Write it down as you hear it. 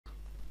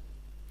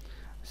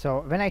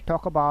So when I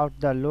talk about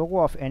the logo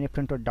of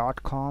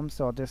AnyPrinto.com,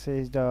 so this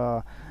is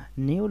the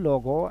new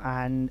logo.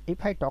 And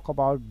if I talk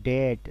about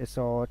date,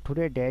 so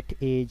today date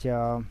is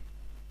when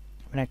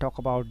I talk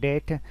about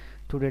date,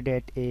 today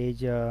date is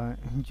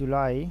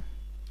July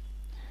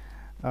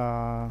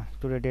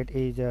today date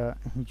is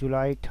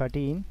July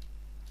 13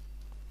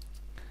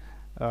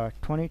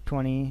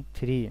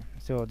 2023.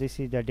 So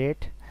this is the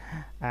date,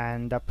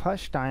 and the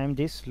first time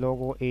this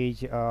logo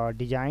is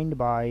designed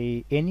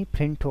by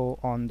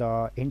AnyPrinto on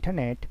the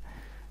internet.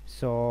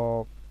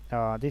 So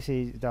this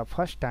is the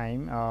first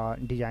time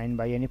designed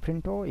by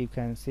AnyPrinto. You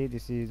can see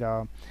this is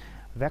a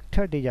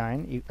vector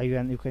design.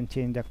 You can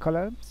change the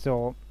color.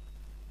 So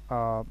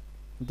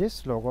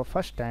this logo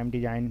first time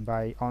designed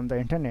by on the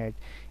internet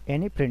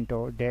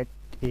AnyPrinto. Date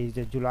is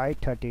July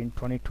 13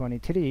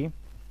 2023.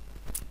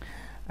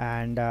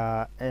 And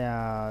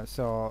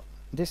so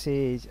this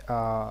is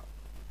a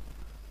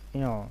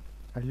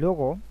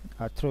logo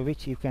through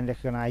which you can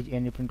recognize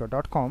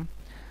AnyPrinto.com.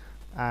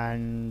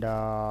 And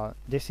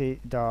this is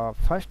the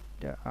first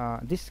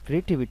this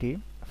creativity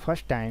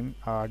first time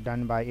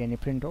done by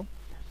AnyPrinto,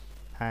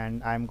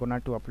 and I'm gonna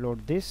to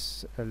upload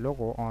this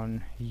logo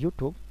on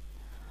YouTube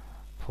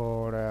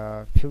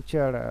for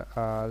future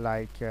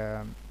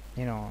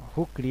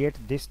who create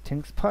these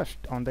things first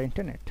on the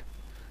internet.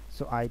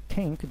 So I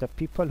think the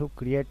people who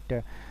create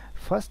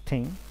first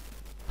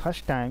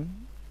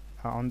time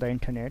on the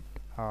internet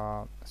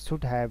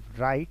should have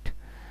right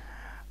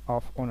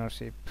of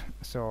ownership.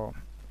 So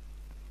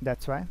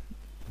that's why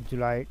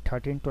July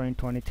 13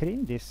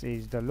 2023, this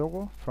is the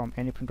logo from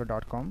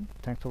AnyPrinto.com.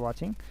 Thanks for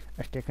watching.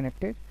 Stay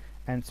connected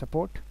and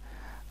support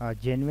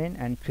genuine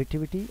and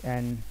creativity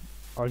and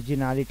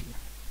originality.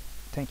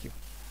 Thank you.